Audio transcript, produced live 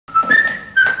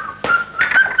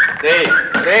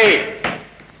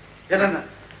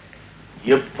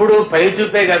ఎప్పుడు పై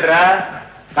చూపే కదరా,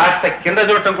 కాస్త కింద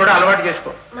చూడటం కూడా అలవాటు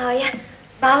చేసుకో. మావయ్య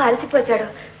బాగా అలసిపోచాడు,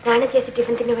 స్నానం చేసి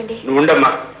టిఫిన్ తినివ్వండి. నువ్వు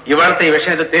ఉండమ్మా, ఇవాళ ఈ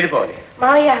విషయం ఏదో తేలిపోవాలి.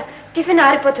 మావయ్య టిఫిన్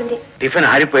ఆరిపోతుంది. టిఫిన్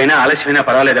ఆరిపోయినా ఆలస్యమైనా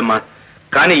పర్వాలేదమ్మా,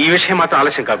 కానీ ఈ విషయం మాత్రం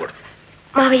ఆలస్యం కాకూడదు.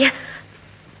 మావయ్య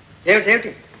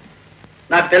ఏమిటి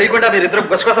నాకు తెలియకుండా మీరిద్దరు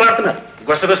గుసగుసలాడుతున్నారు.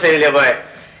 గుసగుస ఏం లేబాయ్,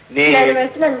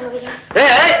 వెళ్తున్నాను మావయ్య.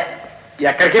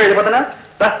 ఎక్కడికే వెళ్ళిపోతున్నా?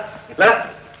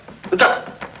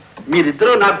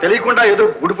 మీరిద్దరూ నాకు తెలియకుండా ఏదో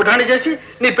గుడి పుటాన్ని చేసి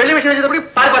నీ పెళ్లి విషయం వచ్చేటప్పుడు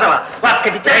పారిపోతావా?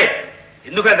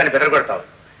 ఎందుకు దాన్ని బెదరగొడతావు?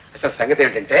 అసలు సంగతి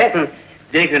ఏంటంటే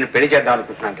దీనికి నేను పెళ్లి చేద్దాం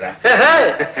అనుకుంటున్నాను రా.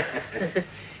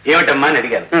 ఏమిటమ్మా అని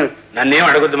అడిగాను. నన్నేం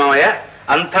అడగొద్దు మామయ్య,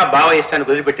 అంతా బావ ఇష్టాన్ని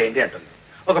వదిలిపెట్టేయండి అంటుంది.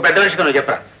 ఒక పెద్ద మనిషిగా నువ్వు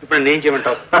చెప్పరా, ఇప్పుడు నేనేం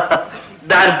చేయమంటావు?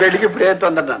 దాని పెళ్లికి ఇప్పుడు ఏం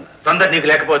తొందర? తొందర నీకు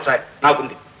లేకపోవచ్చా,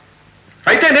 నాకుంది.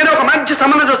 అయితే నేను ఒక మంచి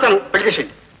సంబంధం చూస్తాను, పెళ్లి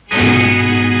చేసేయండి.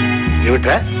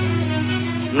 ఏమిట్రా,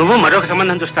 నువ్వు మరొక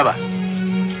సంబంధం చూస్తావా?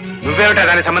 నువ్వేమిటా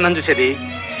దాని సంబంధం చూసేది?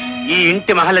 ఈ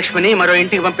ఇంటి మహాలక్ష్మిని మరో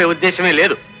ఇంటికి పంపే ఉద్దేశమే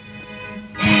లేదు.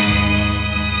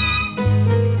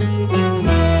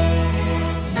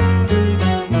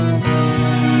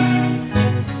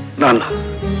 నాన్న,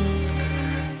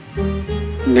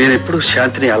 నేనెప్పుడు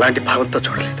శాంతిని అలాంటి భావంతో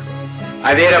చూడలేదు.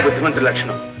 అదేరా బుద్ధిమంతుల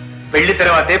లక్షణం. పెళ్లి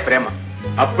తర్వాతే ప్రేమ,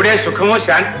 అప్పుడే సుఖము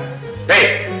శాంతి.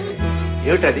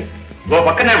 ఏమిటది? ఓ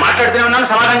పక్క నేను మాట్లాడుతూనే ఉన్నాను,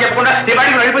 సమాధానం చెప్పకుండా నీ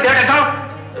బాడికి వెళ్ళిపోతే ఏమిటంటావు?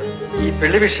 ఈ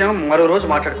పెళ్లి విషయం మరో రోజు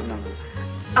మాట్లాడుకుందాం.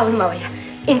 అవును మావయ్య,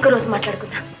 ఇంకో రోజు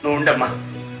మాట్లాడుకుందాం. నువ్వు ఉండమ్మా,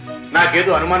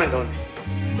 నాకేదో అనుమానంగా ఉంది.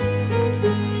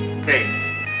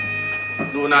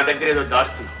 నువ్వు నా దగ్గర ఏదో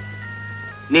దాస్తున్నావు,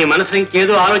 నీ మనసులో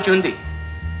ఇంకేదో ఆలోచన ఉంది.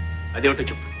 అదేమిటో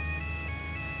చెప్పు.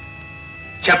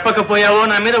 చెప్పకపోయావో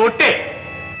నా మీద ఒట్టే.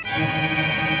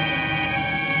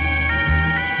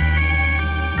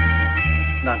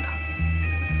 నాన్న,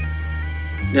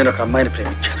 నేను ఒక అమ్మాయిని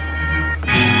ప్రేమించాను.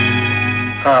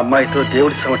 ఆ అమ్మాయితో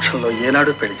దేవుడి సమక్షంలో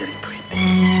ఏనాడు పెళ్లి జరిగిపోయింది.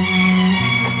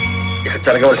 ఇక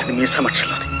జరగవలసింది మీ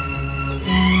సమక్షంలోనే.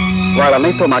 వాళ్ళ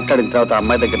అన్నయ్యతో మాట్లాడిన తర్వాత ఆ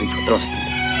అమ్మాయి దగ్గర నుంచి ఉత్తరం వస్తుంది.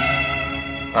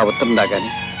 ఆ ఉత్తరం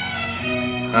రాగానే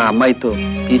ఆ అమ్మాయితో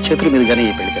ఈ చేతుల మీదుగానే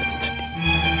ఈ పెళ్లి జరిపించండి.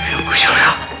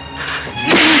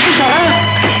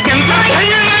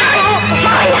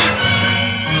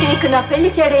 నీకు నా పెళ్లి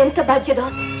చేయడం ఎంత బాధ్యదో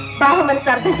బావ మనసు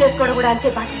అర్థం చేసుకోవడం కూడా అంతే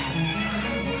బాధ్యత.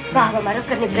 బావ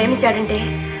మరొకరిని ప్రేమించాడంటే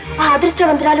ఆ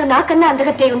అదృష్టవంతురాలు నాకన్నా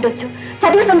అందగతే ఉండొచ్చు,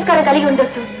 చదువు సంస్కారం కలిగి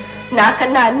ఉండొచ్చు,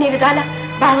 నాకన్నా అన్ని విధాల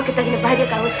బావకి తగిన భార్య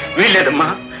కావచ్చు. వీల్లేదమ్మా,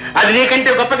 అది నీకంటే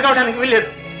గొప్పది కావడానికి వీల్లేదు.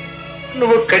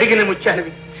 నువ్వు కడిగిన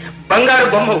ముత్యానివి, బంగారు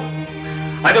బొమ్మవు.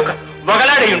 అదొక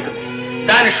వగలాడై ఉంటుంది.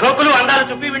 దాని షోకులు అందాలు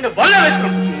చూపి వీడిని బొల్ల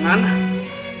వేసుకుంటుంది. నాన్న,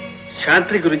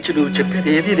 శాంతి గురించి నువ్వు చెప్పేది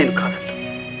ఏదీ నేను కాదంట.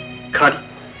 కానీ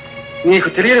నీకు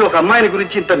తెలియని ఒక అమ్మాయిని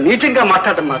గురించి ఇంత నీచంగా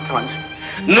మాట్లాడటం మాత్రం అన్నా.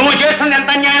 నువ్వు చేస్తున్న ఎంత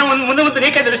అన్యాయం ముందు ముందు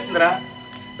నీకే తెలుస్తుందిరా.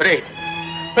 రే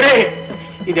రే,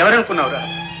 ఇది ఎవరనుకున్నావురా?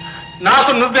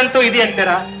 నాకు నువ్వెంతో ఇది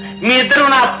అంటారా? మీ ఇద్దరు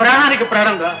నా ప్రాణానికి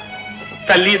ప్రాణంగా.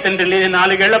 తల్లి తండ్రి లేని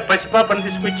 4 ఏళ్ల పసిపాపను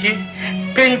తీసుకొచ్చి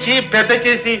పెంచి పెద్ద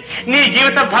చేసి నీ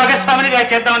జీవిత భాగస్వామినిగా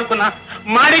చేద్దాం అనుకున్నా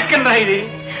మాణిక్యం రా ఇది.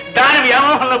 దాని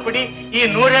వ్యామోహంలో పడి ఈ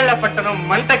 100 ఏళ్ల పట్టణం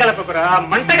మంట కలపకురా,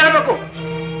 మంట కలపకు.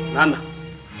 నాన్న,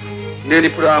 నేను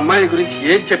ఇప్పుడు ఆ అమ్మాయి గురించి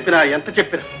ఏం చెప్పినా ఎంత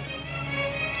చెప్పినా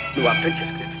నువ్వు అర్థం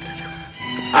చేసుకునే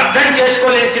అర్థం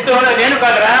చేసుకోలేని స్థితిలో నేను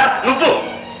కాదురా నువ్వు.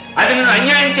 అది నిన్ను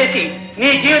అన్యాయం చేసి నీ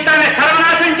జీవితాన్ని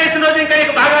సర్వనాశనం చేసిన రోజు ఇంకా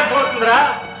నీకు బాగా అర్థమవుతుందిరా.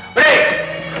 రే,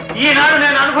 ఈనాడు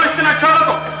నేను అనుభవిస్తున్న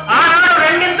క్షోభకు ఆనాడు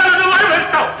 2 ఇంతలు నువ్వు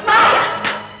అనుభవిస్తావు.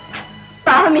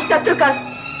 బావ మీ శత్రు కాదు,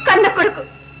 కన్న కొడుకు.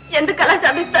 ఎందుకు అలా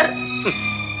చదివిస్తారు?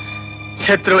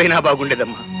 శత్రువు అయినా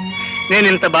బాగుండేదమ్మా, నేను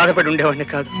ఇంత బాధపడి ఉండేవాడిని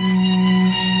కాదు.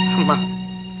 అమ్మా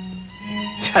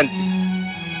శాంతి,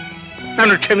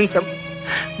 నన్ను క్షమించమ్మా.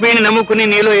 వీడిని నమ్ముకుని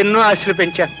నీలో ఎన్నో ఆశలు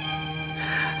పెంచాను.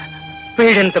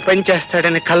 వీడెంత పని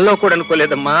చేస్తాడని కల్లో కూడా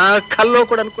అనుకోలేదమ్మా, కల్లో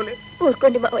కూడా అనుకోలేదు.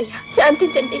 ఊరుకోండి బావయ్య,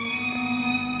 శాంతించండి.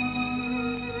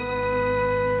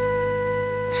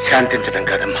 శాంతించడం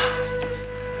కాదమ్మా,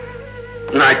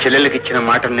 నా చెల్లెలకి ఇచ్చిన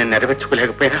మాటను నేను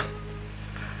నెరవేర్చుకోలేకపోయినా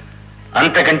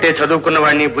అంతకంటే చదువుకున్న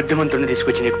వాడిని బుద్ధిమంతుడిని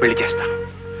తీసుకొచ్చి నీకు పెళ్లి చేస్తాను.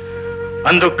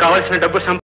 అందుకు కావలసిన డబ్బు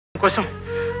సంపాదన కోసం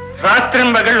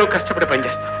రాత్రింబగళ్ళు కష్టపడి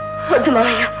పనిచేస్తాను. వద్దు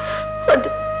మావయ్య, వద్దు.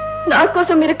 నా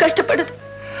కోసం మీరు కష్టపడదు.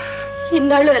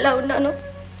 ఇన్నాళ్ళు ఎలా ఉన్నాను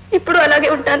ఇప్పుడు అలాగే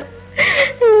ఉంటాను.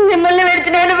 మిమ్మల్ని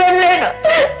విడిచి నేను వెళ్ళలేను.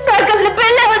 నాకు అసలు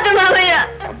పెళ్ళే వద్దు మావయ్య.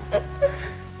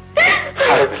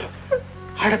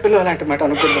 ఆడపిల్ల అలాంటి మాట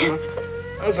అనుకుందమ్మా.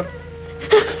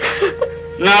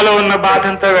 నాలో ఉన్న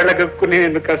బాధంతా వెళ్ళగక్కుని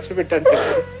నేను కష్టపెట్టాను.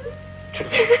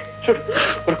 చూడు,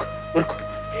 ఊరుకో ఊరుకో.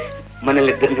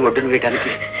 మనల్ని ఇద్దరిని ఒడ్డును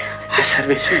వేయడానికి ఆ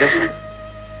సర్వీస్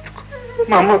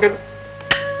మా అమ్మ కదా.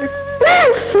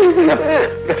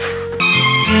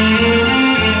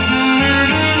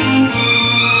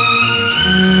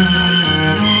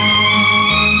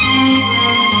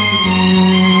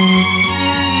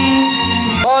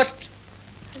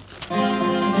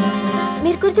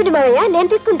 మీరు కూర్చుని మావయ్య, నేను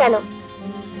తీసుకుంటాను.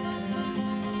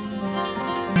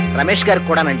 రమేష్ గారికి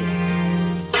కూడానండి.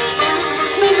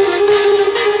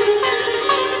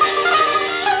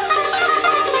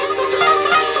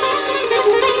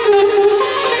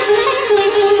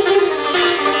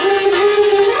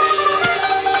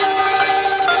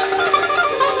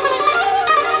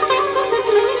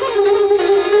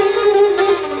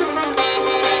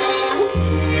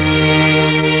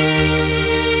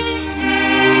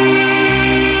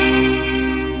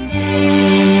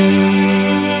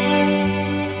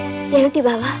 ఏమిటి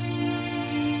బావా?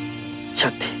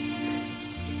 శాంతి,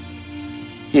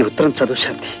 ఈ ఉత్తరం చదువు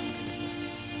శాంతి.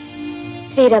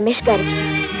 శ్రీ రమేష్ గారికి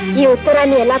ఈ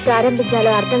ఉత్తరాన్ని ఎలా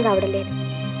ప్రారంభించాలో అర్థం కావడం లేదు.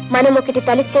 మనం ఒకటి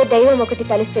తలిస్తే దైవం ఒకటి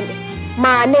తలుస్తుంది.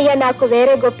 మా అన్నయ్య నాకు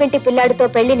వేరే గొప్పింటి పిల్లాడితో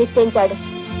పెళ్లి నిశ్చయించాడు.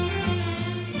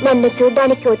 నన్ను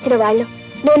చూడ్డానికి వచ్చిన వాళ్ళు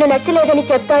నేను నచ్చలేదని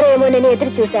చెప్తారో ఏమోనని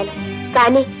ఎదురు చూశాను.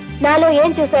 కానీ నాలో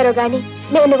ఏం చూశారో గాని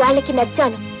నేను వాళ్ళకి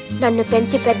నచ్చాను. నన్ను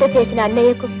పెంచి పెద్ద చేసిన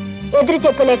అన్నయ్యకు ఎదురు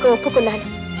చెప్పలేక ఒప్పుకున్నాను.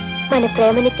 మన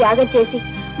ప్రేమని త్యాగం చేసి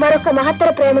మరొక మహత్తర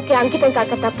ప్రేమకి అంకితం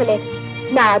కాక తప్పలేదు.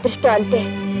 నా అదృష్టం అంతే.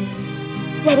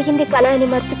 జరిగింది కళ అని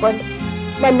మర్చిపోండి.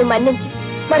 నన్ను మన్నించి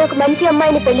మరొక మంచి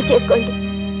అమ్మాయిని పెళ్లి చేసుకోండి.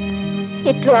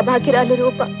 ఇట్లు అభాగ్యురాలు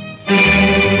రూప.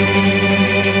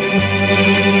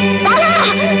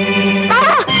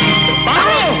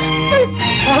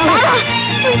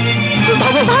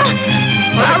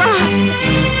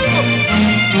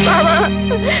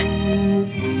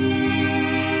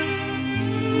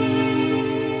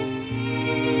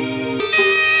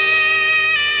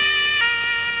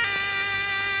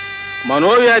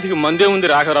 మనోవ్యాధికి మందే ఉంది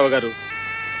రాఘవరావు గారు.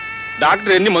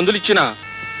 డాక్టర్ ఎన్ని మందులు ఇచ్చినా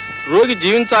రోగి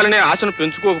జీవించాలనే ఆశను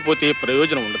పెంచుకోకపోతే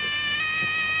ప్రయోజనం ఉండదు.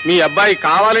 మీ అబ్బాయి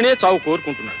కావాలనే చావు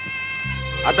కోరుకుంటున్నాడు.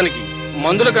 అతనికి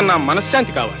మందుల కన్నా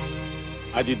మనశ్శాంతి కావాలి.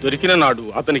 అది దొరికిన నాడు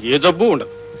అతనికి ఏ జబ్బు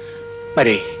ఉండదు.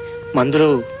 మరి మందులు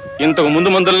ఇంతకు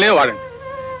ముందు మందులనే వాడండి.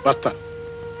 వస్తాను.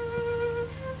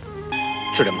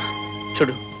 చూడమ్మా,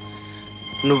 చూడు,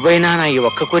 నువ్వైనా నా ఈ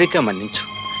ఒక్క కోరిక మన్నించు.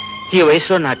 ఈ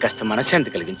వయసులో నాకు కాస్త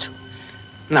మనశ్శాంతి కలిగించు.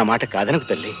 నా మాట కాదనుకు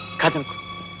తల్లి, కాదనుకు.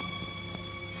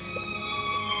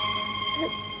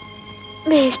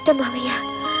 మీ ఇష్టం మావయ్య.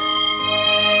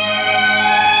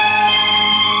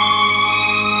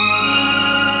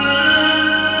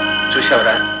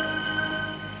 చూసావరా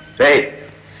రే,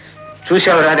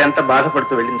 చూసావరా అది ఎంత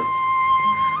బాధపడుతూ వెళ్ళిందో.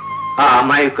 ఆ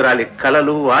అమాయకురాలి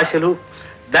కలలు ఆశలు,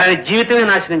 దాని జీవితమే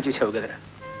నాశనం చేశావు కదరా.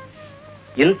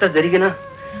 ఇంత జరిగినా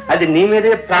అది నీ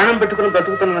మీదే ప్రాణం పెట్టుకుని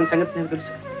బ్రతుకుతున్న సంగతి నేను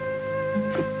తెలుసు.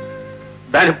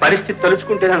 దాని పరిస్థితి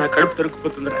తలుచుకుంటే నా కడుపు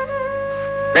తరుక్కుపోతుందిరా.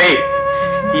 రే,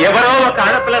 ఎవరో ఒక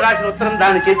ఆడపిల్ల రాసిన ఉత్తరం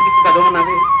దాని చేతికి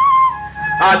చదవన్నావే.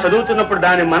 ఆ చదువుతున్నప్పుడు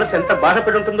దాని మనసు ఎంత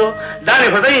బాధపడి ఉంటుందో, దాని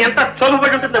హృదయం ఎంత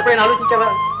క్షోభపడి ఉంటుందో ఎప్పుడైనా ఆలోచించావా?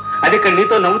 అది ఇక్కడ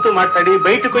నీతో నవ్వుతూ మాట్లాడి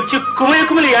బయటకు వచ్చి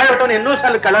కుమిలి ఏడవటం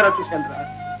ఎన్నోసార్లు కళ్ళారా చూశాను రా.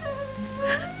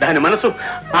 దాని మనసు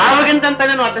ఆవగింతంతా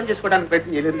నేను అర్థం చేసుకోవడానికి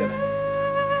ప్రయత్నం చేయలేదు కదా.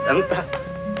 అంతా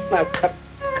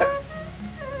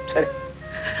సరే,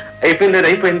 అయిపోయింది, అది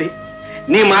అయిపోయింది.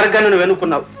 నీ మార్గాన్ని నువ్వు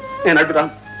వెనుక్కున్నావు, నేను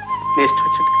అడ్డురాను. నీ ఇష్టం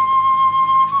వచ్చింది.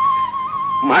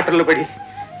 మాటల్లో పడి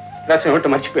రసం ఏమిటో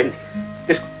మర్చిపోయింది.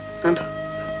 తీసుకో,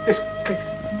 తీసుకో.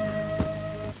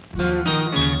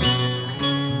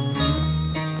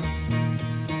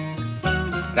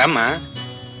 రామ్మా,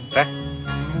 రా.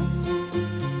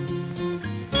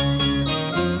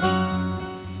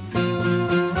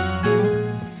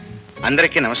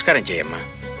 అందరికీ నమస్కారం చేయమ్మా.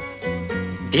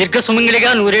 దీర్ఘ సుమంగిలిగా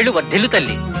 100 ఏళ్ళు వర్ధిల్లు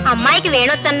తల్లి. అమ్మాయికి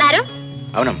వేణొచ్చన్నారు?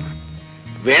 అవునమ్మా,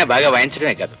 వీణ బాగా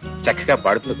వాయించడమే కాదు, చక్కగా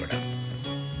పాడుతుంది కూడా.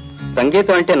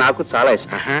 సంగీతం అంటే నాకు చాలా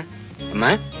ఇష్టం. అమ్మా,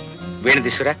 వీణ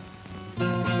తీసుకురా.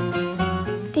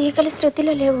 తీగలు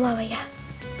శృతిలో లేవు మావయ్య.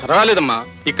 పర్వాలేదమ్మా,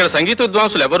 ఇక్కడ సంగీత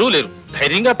విద్వాంసులు ఎవరూ లేరు.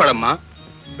 ధైర్యంగా పడమ్మా.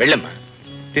 వెళ్ళమ్మా,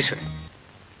 తీసుకురా.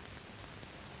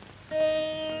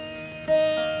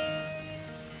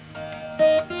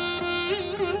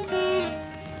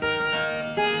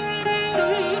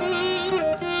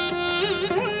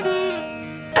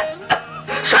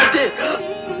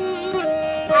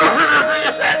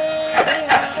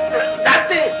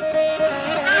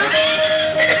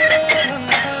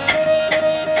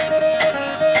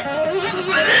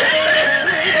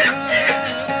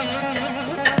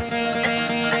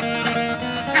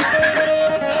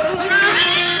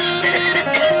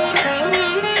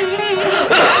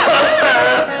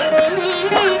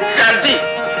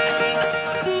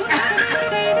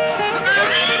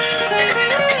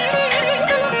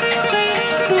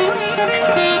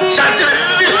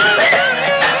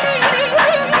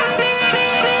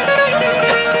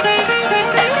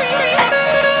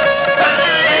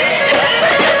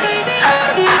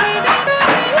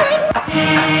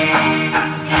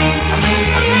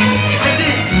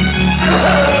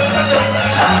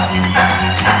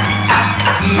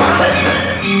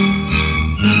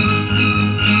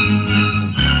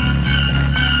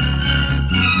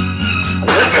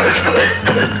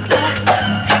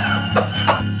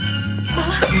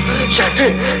 శాంతి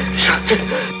శాంతి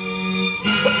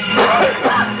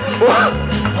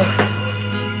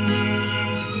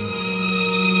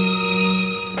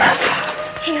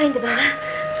ఏమైంది బావా?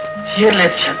 ఏం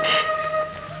లేదు శాంతి,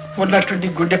 ఉన్నట్టుండి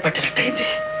గుండె పట్టినట్టయింది.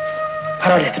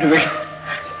 పర్వాలేదు, నువ్వు వెళ్ళు.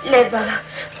 లేదు బావా,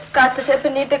 కాస్తసేపు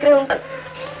నీ దగ్గరే ఉంటాను.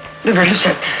 నువ్వు వెళ్ళు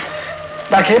శాంతి,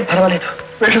 నాకేం పర్వాలేదు,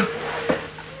 వెళ్ళు.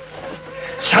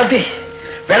 శాంతి,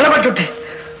 వెళ్ళబట్టుంటే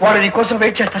వాడు నీ కోసం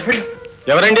వెయిట్ చేస్తారు, వెళ్ళు.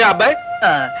 ఎవరండి అబ్బాయి?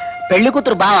 పెళ్లి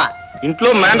కూతురు బావా. ఇంట్లో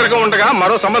మేనర్గా ఉండగా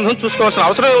మరో సంబంధం చూసుకోవాల్సిన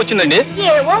అవసరం వచ్చిందండి.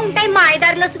 ఏవో ఉంటాయి మా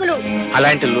ఐదారు లొసుగులు.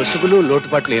 అలాంటి లొసుగులు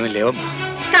లోటుపాట్లు ఏమీ లేవమ్మా.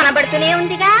 కనబడుతూనే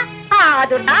ఉందిగా ఆ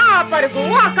దుడ్డ, ఆ పరుగు,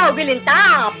 ఆ కౌగిలింత,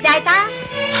 ఆ ఆప్యాయత.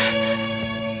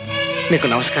 మీకు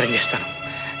నమస్కారం చేస్తాను,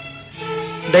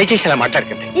 దయచేసి అలా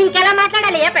మాట్లాడకండి. ఇంకెలా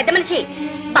మాట్లాడాలి పెద్ద మనిషి?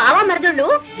 బావ మరుదుళ్ళు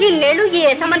ఇన్నేళ్లు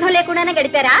ఏ సంబంధం లేకుండానే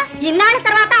గడిపారా? ఇన్నాళ్ళ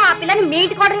తర్వాత ఆ పిల్లని మీ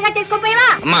ఇంటి కోడలుగా చేసుకోపోయావా?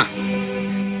 అమ్మా,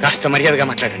 కాస్త మర్యాదగా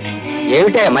మాట్లాడండి.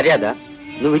 ఏమిటే మర్యాద?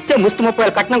 నువ్వు ఇచ్చే ముస్తు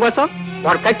 30,000 కట్నం కోసం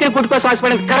వాడు కత్తిరి కుట్టి కోసం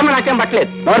ఆశపడిన కర్మ నాకేం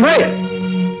పట్టలేదు.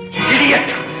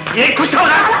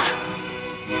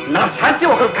 నా శాంతి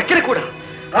ఒకరు కక్కిరి కూడా,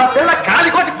 ఆ పిల్ల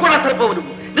కాలికోటికి కూడా సరిపోవు.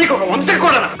 నువ్వు నీకు ఒక వంశం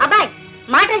కూడా. అబ్బాయి,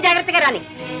 మాటలు జాగ్రత్తగా రాని.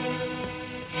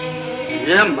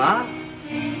 ఏమ్మా,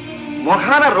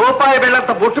 మొహాన రూపాయి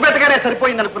వెళ్ళంత బొట్టు పెట్టగానే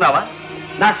సరిపోయింది అనుకున్నావా?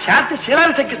 నా శాంతి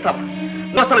శీలాన్ని తగ్గిస్తావా?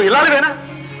 నువ్వు అసలు ఇలాగవేనా?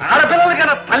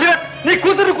 ఆడపిల్లలకైనా తల్లి నీ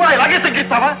కూతురు కూడా ఇలాగే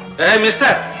తగ్గిస్తావా?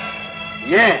 మిస్టర్,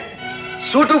 ఏ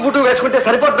సూటు బూటు వేసుకుంటే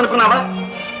సరిపోతుంది అనుకున్నావా?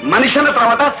 మనిషి అన్న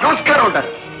తర్వాత సంస్కారం ఉంటారు.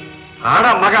 ఆడ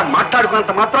మగ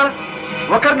మాట్లాడుకున్నంత మాత్రాన,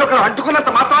 ఒకరినొకరు అడ్డుకున్నంత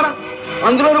మాత్రాన,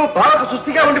 అందులోనూ బాలకు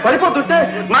సుస్థిగా ఉండి పడిపోతుంటే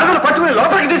మరదలు పట్టుకుని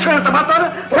లోపలికి తీసుకున్నంత మాత్రాన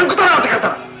రంకుతారా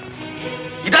అంతకంటారా?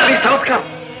 ఇదా నీ సంస్కారం?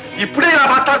 ఇప్పుడే ఇలా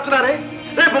మాట్లాడుతున్నారే,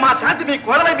 రేపు మా శాంతి మీ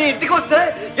కోడలై మీ ఇంటికి వస్తే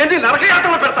ఎన్ని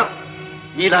నరకయాత్రలు పెడతాం.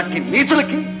 ఇలాంటి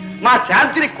నీచులకి మా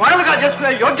శాంతిని కోడలుగా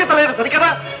చేసుకునే యోగ్యత లేదు సరికదా?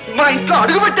 మా ఇంట్లో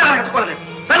అడుగుపెట్టి అలా కట్టుకోలేదు.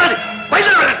 వెళ్ళండి,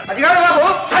 బయలుదేరండి. అది కాదు బాబు,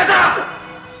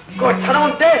 ఇంకో క్షణం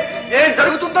ఉంటే ఏం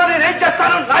జరుగుతుందో నేనేం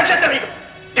చేస్తానో నాకే తెలియదు.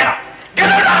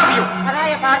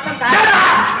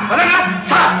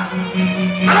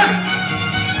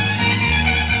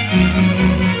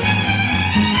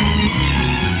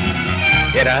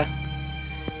 ఏరా,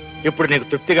 ఇప్పుడు నీకు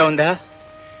తృప్తిగా ఉందా?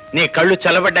 నీ కళ్ళు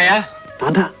చల్లబడ్డాయా?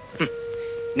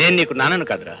 నేను నీకు నాన్నను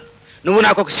కాదురా, నువ్వు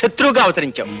నాకు ఒక శత్రువుగా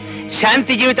అవతరించావు.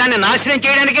 శాంతి జీవితాన్ని నాశనం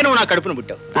చేయడానికే నువ్వు నా కడుపును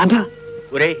పుట్టావు.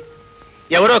 ఒరే,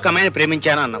 ఎవరో ఒక అమ్మాయిని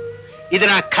ప్రేమించాను అన్నావు, ఇది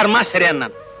నా కర్మ సరే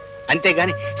అన్నాను.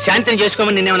 అంతేగాని శాంతిని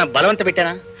చేసుకోమని నిన్నేమన్నా బలవంత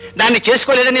పెట్టానా? దాన్ని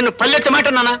చేసుకోలేదని నిన్ను పల్లెత్తి మాట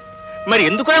అన్నానా? మరి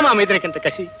ఎందుకురా మా మీద ఇంత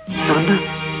కసి?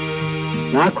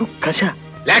 నాకు కష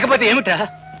లేకపోతే ఏమిట్రా?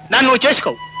 నన్ను నువ్వు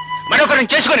చేసుకోవు,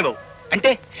 మరొకరిని చేసుకొనివ్వవు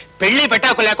అంటే పెళ్లి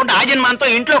పెట్టాకు లేకుండా ఆ జన్మాంతో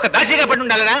ఇంట్లో ఒక దాసిగా పడి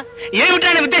ఉండాలనా?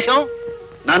 ఏమిటా నీ ఉద్దేశం?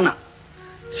 నాన్న,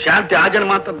 శాంతి ఆ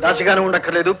జన్మాంతం దాసిగాను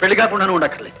ఉండక్కర్లేదు, పెళ్లి కాకుండాను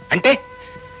ఉండక్కర్లేదు. అంటే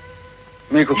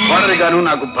మీకు కోడలిగాను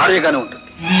నాకు భార్యగాను ఉంటుంది.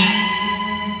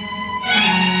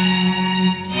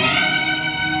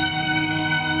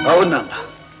 అవును నాన్న,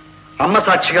 అమ్మ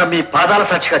సాక్షిగా మీ పాదాల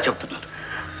సాక్షిగా చెప్తున్నాను.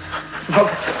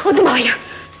 వద్దు మావయ్య,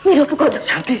 మీరు ఒప్పుకోదు.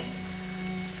 శాంతి,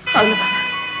 అవును బాబా,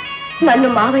 నన్ను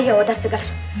మావయ్య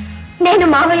ఓదార్చగలరు, నేను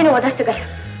మావయ్యను ఓదార్చగలరు.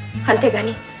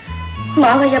 అంతేగాని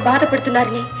మావయ్య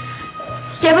బాధపడుతున్నారని,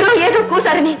 ఎవరో ఏదో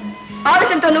కూతారని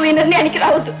ఆలోచనతో నువ్వు ఈ నిర్ణయానికి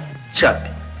రావద్దు. శాంతి,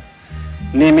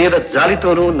 నీ మీద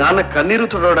జాలితోనూ నాన్న కన్నీరు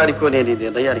తుడవడానికో నేను ఈ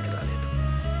నిర్ణయానికి రాలేదు.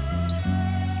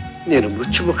 నేను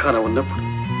మృత్యుముఖాన ఉన్నప్పుడు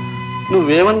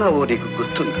నువ్వేమన్నావో నీకు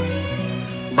గుర్తుందా?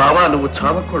 బావా, నువ్వు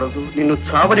చావకూడదు, నిన్ను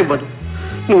చావనివ్వదు,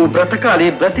 నువ్వు బ్రతకాలి,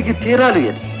 బ్రతికి తీరాలి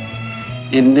అని.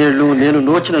 ఇన్నేళ్లు నేను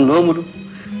నోచిన నోములు,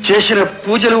 చేసిన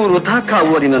పూజలు వృధా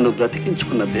కావు అని నన్ను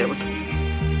బ్రతికించుకున్న దేవత.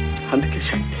 అందుకే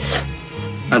శాంతి,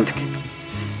 అందుకే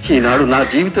ఈనాడు నా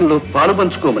జీవితంలో పాలు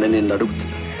పంచుకోమని నేను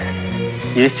అడుగుతున్నా.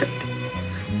 ఏ శాంతి,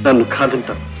 నన్ను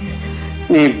కాదంటావు?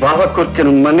 నీ బావ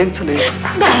కోరికను మన్నించలేదు.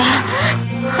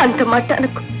 అంత మాట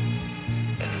అనుకో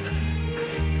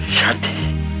శాంతి.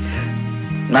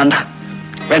 నాన్న,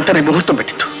 వెంటనే ముహూర్తం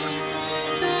పెట్టించు.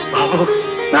 బాబు,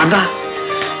 నాన్న,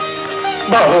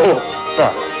 బాబు.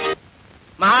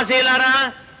 మహాశీలారా,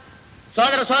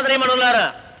 సోదర సోదరీమణులారా,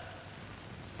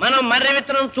 మనం మర్రి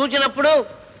విత్తనం చూచినప్పుడు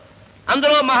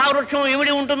అందులో మహావృక్షం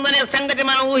ఇవిడి ఉంటుందనే సంగతి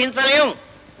మనం ఊహించలేం.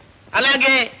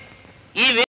 అలాగే ఈ